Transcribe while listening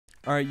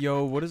Alright,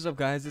 yo, what is up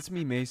guys? It's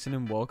me, Mason,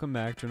 and welcome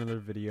back to another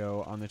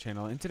video on the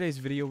channel. In today's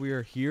video, we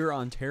are here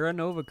on Terra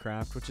Nova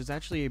Craft, which is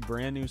actually a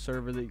brand new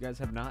server that you guys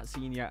have not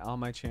seen yet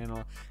on my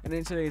channel. And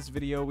in today's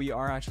video, we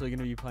are actually going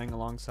to be playing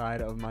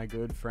alongside of my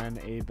good friend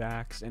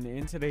Abax. And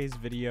in today's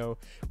video,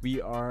 we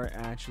are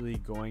actually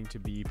going to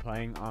be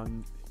playing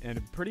on a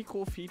pretty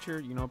cool feature,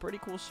 you know, a pretty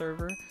cool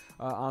server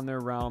on their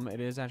realm. It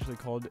is actually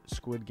called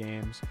SQUID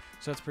Games,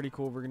 so that's pretty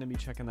cool. We're going to be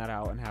checking that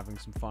out and having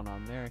some fun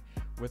on there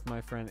with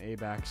my friend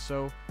Abax.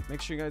 So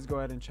make sure you guys go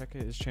ahead and check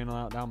his channel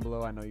out down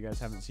below. I know you guys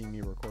haven't seen me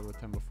record with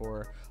him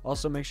before.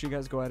 Also, make sure you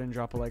guys go ahead and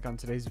drop a like on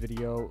today's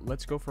video.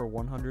 Let's go for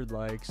 100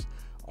 likes.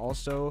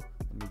 Also,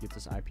 let me get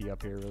this IP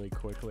up here really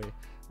quickly.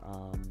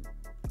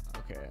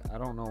 Okay, I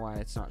don't know why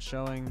it's not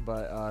showing,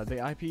 but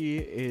the IP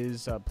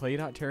is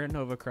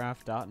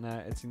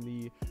play.terranovacraft.net. It's in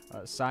the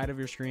side of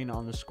your screen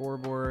on the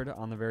scoreboard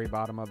on the very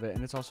bottom of it,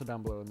 and it's also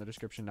down below in the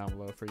description down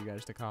below for you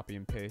guys to copy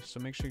and paste. So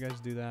make sure you guys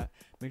do that.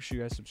 Make sure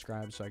you guys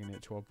subscribe so I can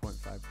hit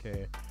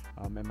 12.5k,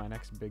 and my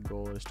next big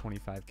goal is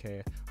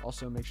 25k.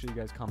 Also, make sure you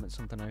guys comment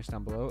something nice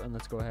down below, and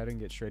let's go ahead and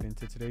get straight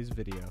into today's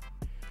video.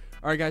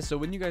 Alright guys, so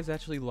when you guys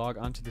actually log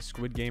onto the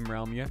SQUID game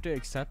realm, you have to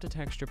accept a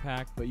texture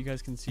pack, but you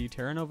guys can see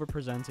Terra Nova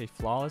presents a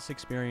flawless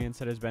experience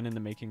that has been in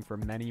the making for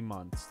many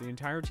months. The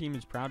entire team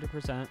is proud to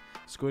present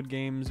SQUID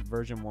Games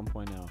version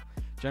 1.0.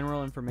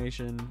 General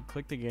information,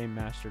 click the game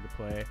master to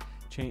play,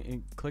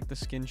 click the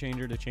skin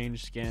changer to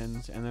change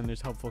skins, and then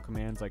there's helpful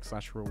commands like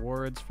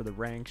 /rewards for the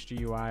ranks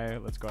GUI.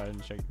 Let's go ahead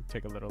and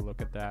take a little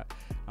look at that.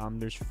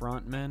 There's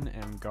frontman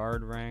and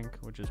guard rank,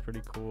 which is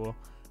pretty cool.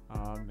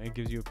 It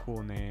gives you a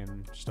cool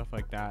name, stuff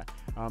like that.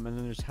 And then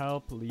there's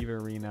help, leave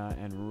arena,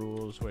 and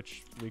rules,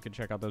 which we could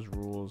check out those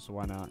rules.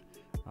 Why not?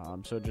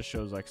 So it just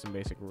shows like some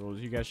basic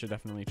rules. You guys should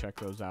definitely check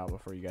those out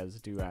before you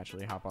guys do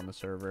actually hop on the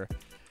server.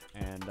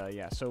 And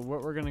yeah, so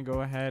what we're gonna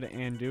go ahead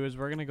and do is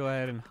we're gonna go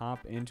ahead and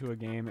hop into a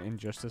game in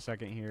just a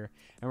second here,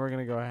 and we're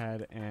gonna go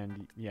ahead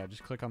and yeah,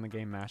 just click on the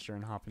game master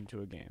and hop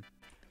into a game.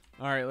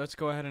 Alright, let's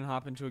go ahead and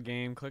hop into a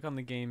game. Click on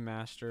the game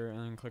master and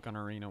then click on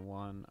arena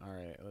 1.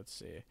 Alright, let's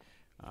see.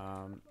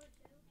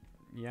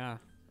 Yeah.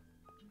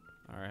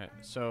 Alright,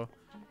 so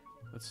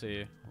let's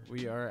see.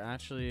 We are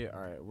actually,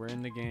 alright, we're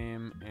in the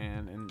game,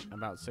 and in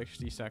about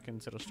 60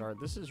 seconds it'll start.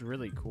 This is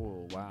really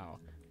cool. Wow.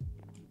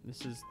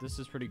 This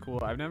is pretty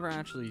cool. I've never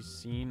actually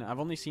seen, I've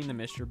only seen the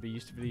Mr.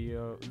 Beast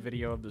video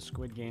of the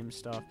SQUID Game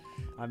stuff.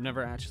 I've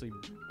never actually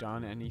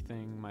done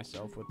anything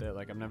myself with it.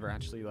 Like, I've never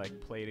actually like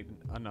played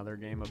another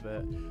game of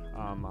it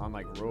on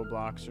like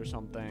Roblox or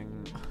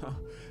something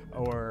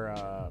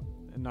or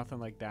nothing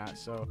like that.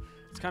 So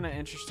it's kind of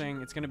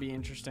interesting. It's gonna be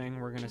interesting.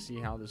 We're gonna see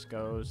how this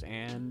goes,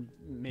 and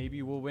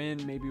maybe we'll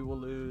win, maybe we'll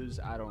lose.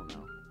 I don't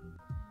know.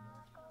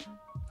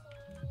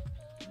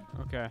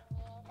 Okay.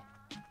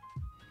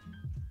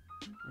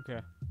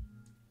 Okay.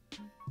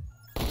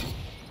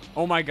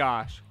 Oh my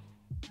gosh.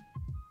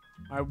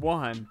 I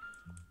won.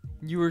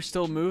 You were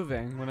still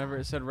moving whenever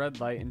it said red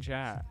light in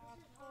chat.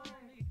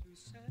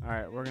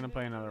 Alright, we're gonna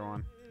play another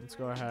one. Let's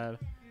go ahead.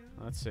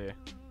 Let's see.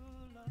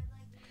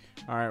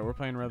 Alright, we're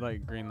playing red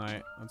light, green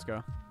light. Let's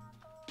go.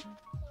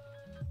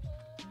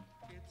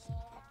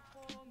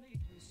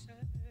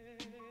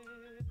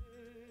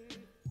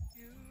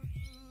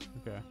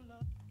 Okay.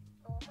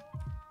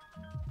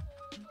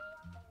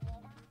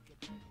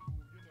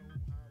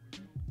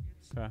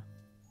 Okay.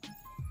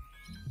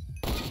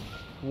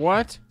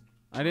 What?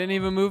 I didn't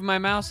even move my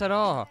mouse at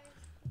all.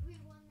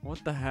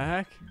 What the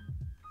heck?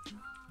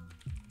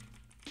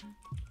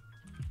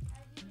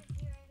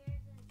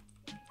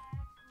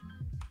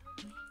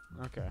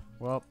 Okay.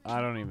 Well, I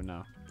don't even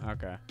know.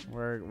 Okay.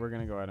 We're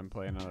gonna go ahead and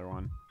play another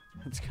one.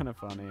 It's kind of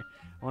funny.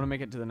 I want to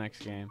make it to the next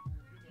game.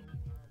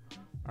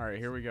 All right,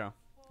 here we go.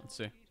 Let's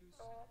see.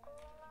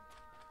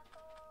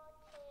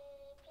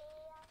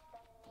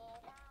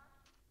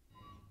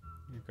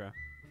 Okay.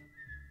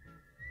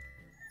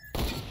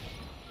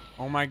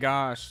 Oh my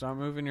gosh, stop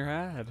moving your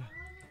head.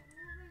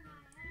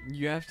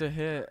 You have to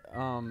hit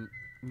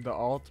the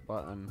alt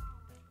button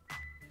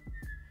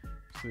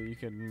so that you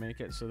can make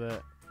it so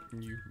that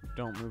you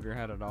don't move your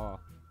head at all.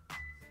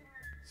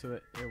 So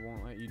that it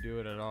won't let you do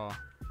it at all.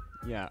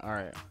 Yeah,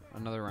 alright.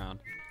 Another round.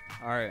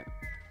 Alright.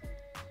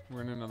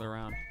 We're in another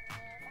round.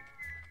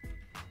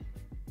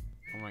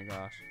 Oh my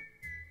gosh.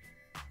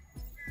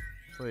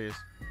 Please.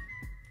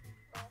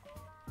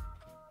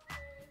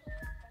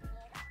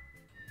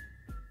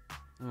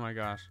 Oh my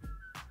gosh.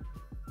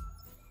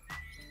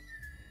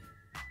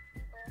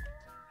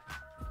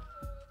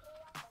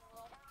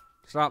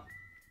 Stop.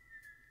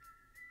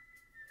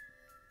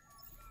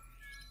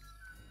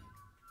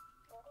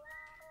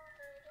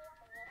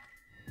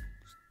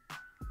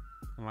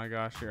 Oh my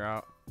gosh, you're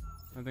out.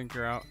 I think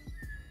you're out.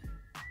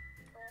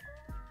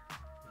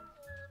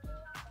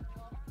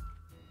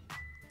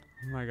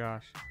 Oh my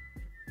gosh.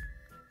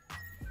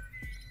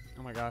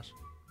 Oh my gosh.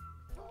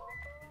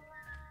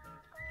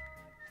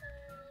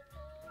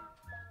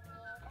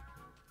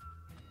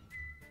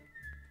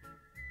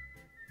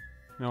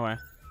 No way.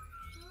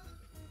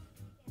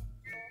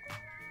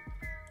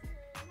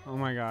 Oh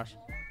my gosh.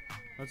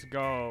 Let's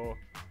go.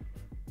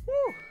 Woo!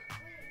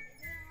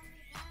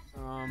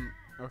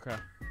 Okay.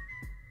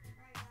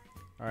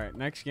 Alright,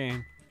 next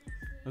game.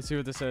 Let's see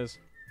what this is.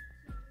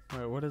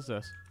 Wait, what is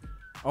this?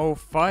 Oh,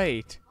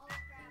 fight!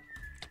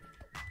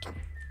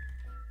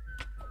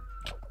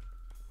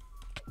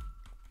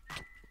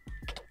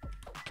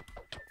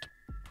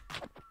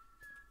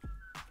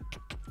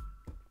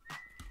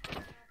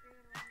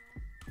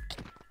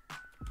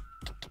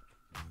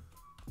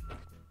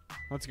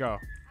 Let's go.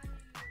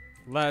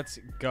 Let's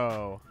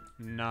go.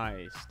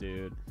 Nice,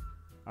 dude.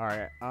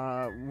 Alright,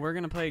 we're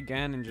gonna play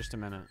again in just a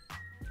minute.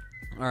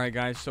 Alright,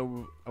 guys,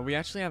 so we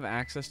actually have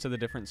access to the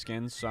different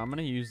skins, so I'm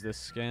gonna use this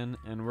skin,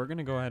 and we're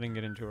gonna go ahead and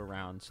get into a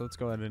round. So let's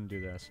go ahead and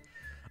do this.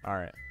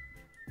 Alright.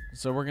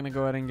 So we're gonna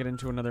go ahead and get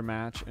into another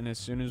match, and as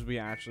soon as we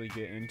actually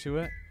get into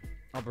it,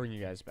 I'll bring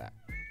you guys back.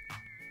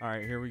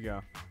 Alright, here we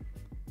go.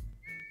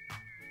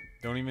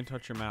 Don't even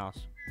touch your mouse.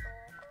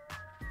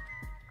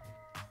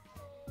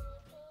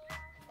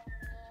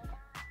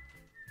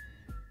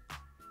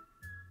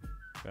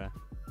 Okay.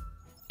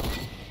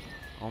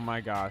 Oh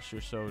my gosh,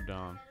 you're so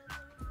dumb.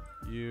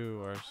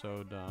 You are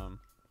so dumb.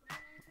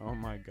 Oh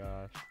my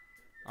gosh.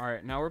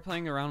 Alright, now we're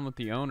playing around with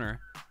the owner,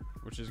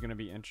 which is going to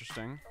be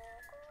interesting.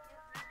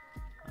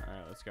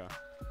 Alright, let's go.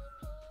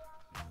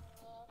 Oh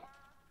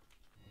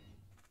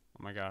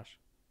my gosh.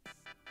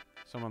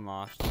 Someone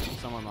lost.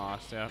 Someone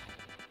lost, yep.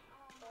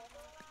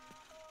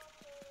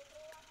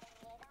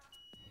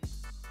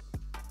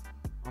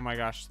 Oh my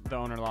gosh, the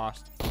owner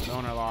lost. The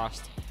owner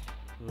lost.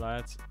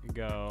 Let's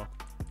go.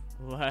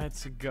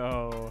 Let's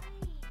go.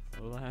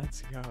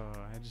 Let's go.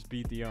 I just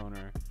beat the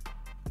owner.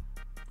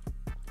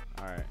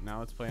 Alright, now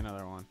let's play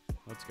another one.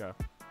 Let's go.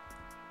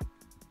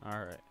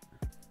 Alright.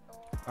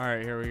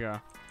 Alright, here we go.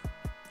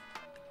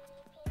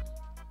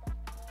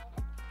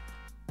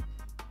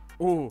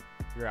 Ooh,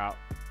 you're out.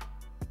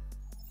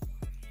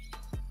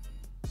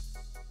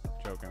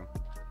 Joking.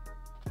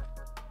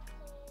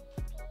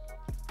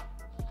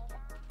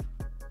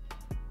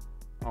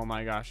 Oh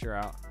my gosh, you're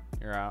out.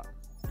 You're out.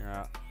 You're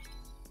out.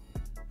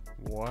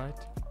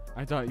 What?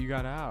 I thought you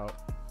got out.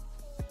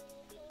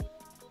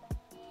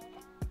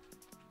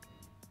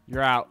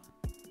 You're out.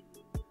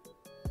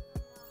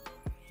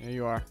 There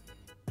you are.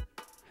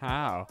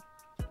 How?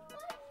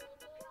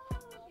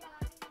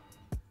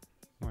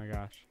 Oh my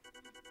gosh.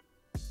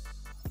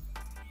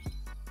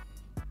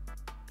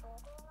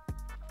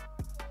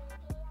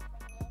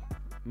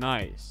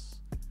 Nice.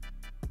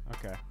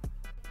 Okay.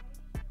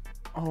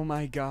 Oh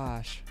my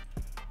gosh.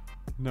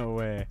 No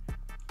way.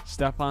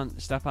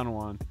 Stefan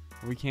won.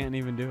 We can't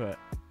even do it.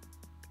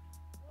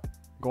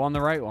 Go on the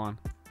right one.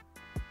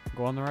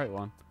 Go on the right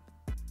one.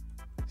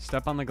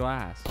 Step on the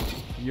glass.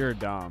 You're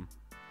dumb.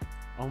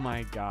 Oh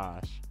my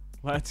gosh.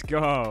 Let's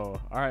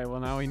go. Alright, well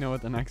now we know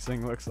what the next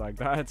thing looks like.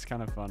 That's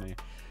kind of funny.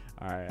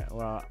 Alright,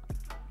 well.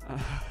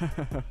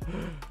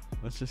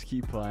 Let's just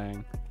keep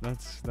playing.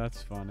 That's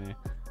funny.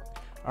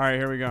 Alright,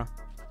 here we go.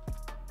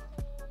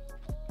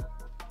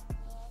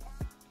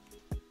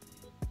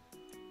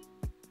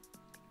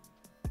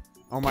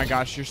 Oh my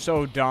gosh, you're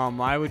so dumb.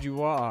 Why would you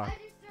walk?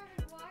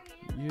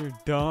 You're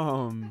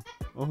dumb.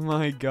 Oh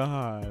my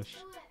gosh.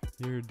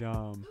 You're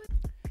dumb.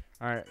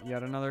 Alright,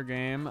 yet another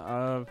game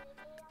of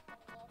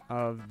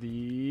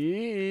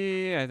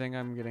the... I think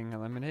I'm getting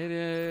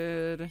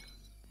eliminated.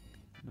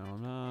 No,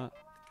 I'm not.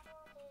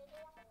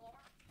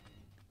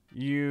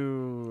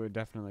 You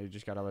definitely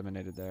just got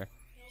eliminated there.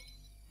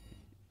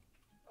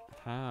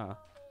 How?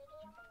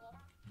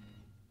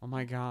 Oh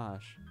my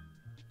gosh.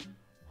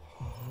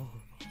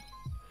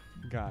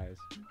 Guys.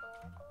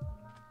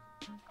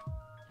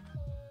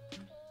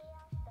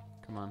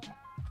 Come on.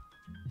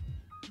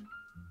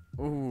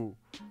 Ooh.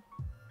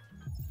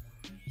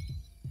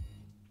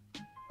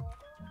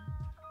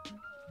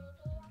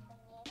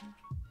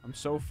 I'm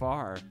so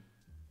far.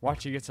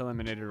 Watch, he gets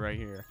eliminated right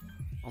here.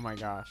 Oh my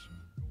gosh.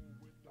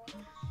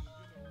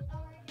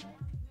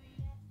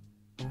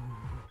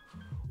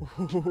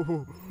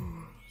 Ooh.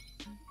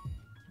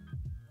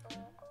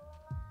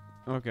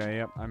 Okay,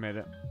 yep, I made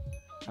it.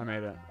 I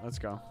made it. Let's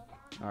go.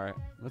 Alright,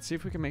 let's see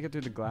if we can make it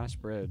through the glass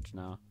bridge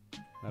now.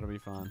 That'll be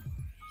fun.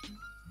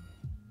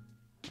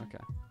 Okay.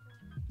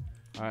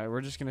 Alright, we're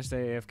just gonna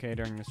stay AFK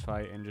during this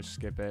fight and just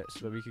skip it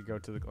so that we could go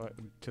to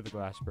the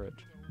glass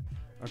bridge.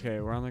 Okay,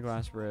 we're on the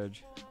glass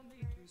bridge.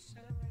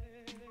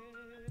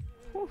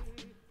 Whew.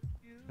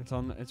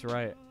 It's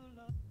right.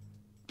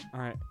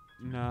 Alright,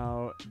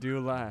 now do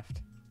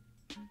left.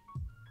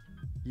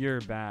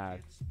 You're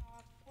bad.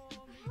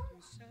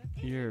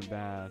 You're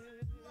bad.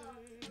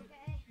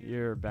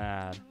 You're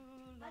bad.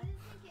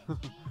 Oh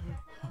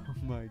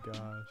my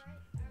gosh.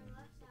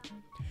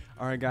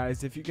 Alright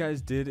guys, if you guys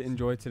did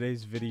enjoy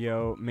today's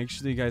video, make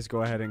sure that you guys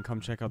go ahead and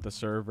come check out the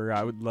server.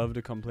 I would love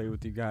to come play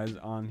with you guys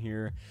on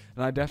here.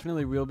 And I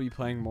definitely will be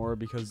playing more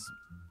because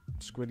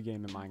Squid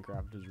Game in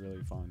Minecraft is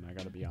really fun, I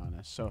gotta be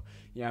honest. So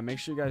yeah, make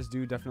sure you guys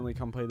do definitely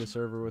come play the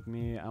server with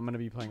me. I'm gonna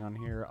be playing on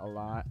here a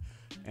lot.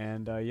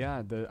 And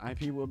yeah, the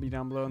IP will be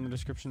down below in the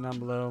description down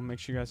below. Make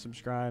sure you guys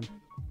subscribe.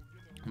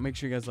 Make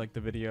sure you guys like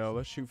the video.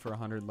 Let's shoot for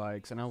 100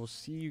 likes, and I will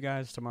see you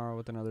guys tomorrow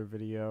with another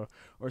video,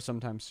 or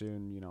sometime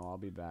soon. You know, I'll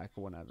be back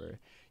whenever.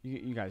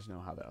 You guys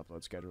know how the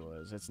upload schedule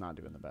is. It's not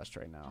doing the best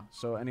right now.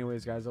 So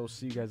anyways, guys, I will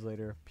see you guys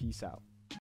later. Peace out.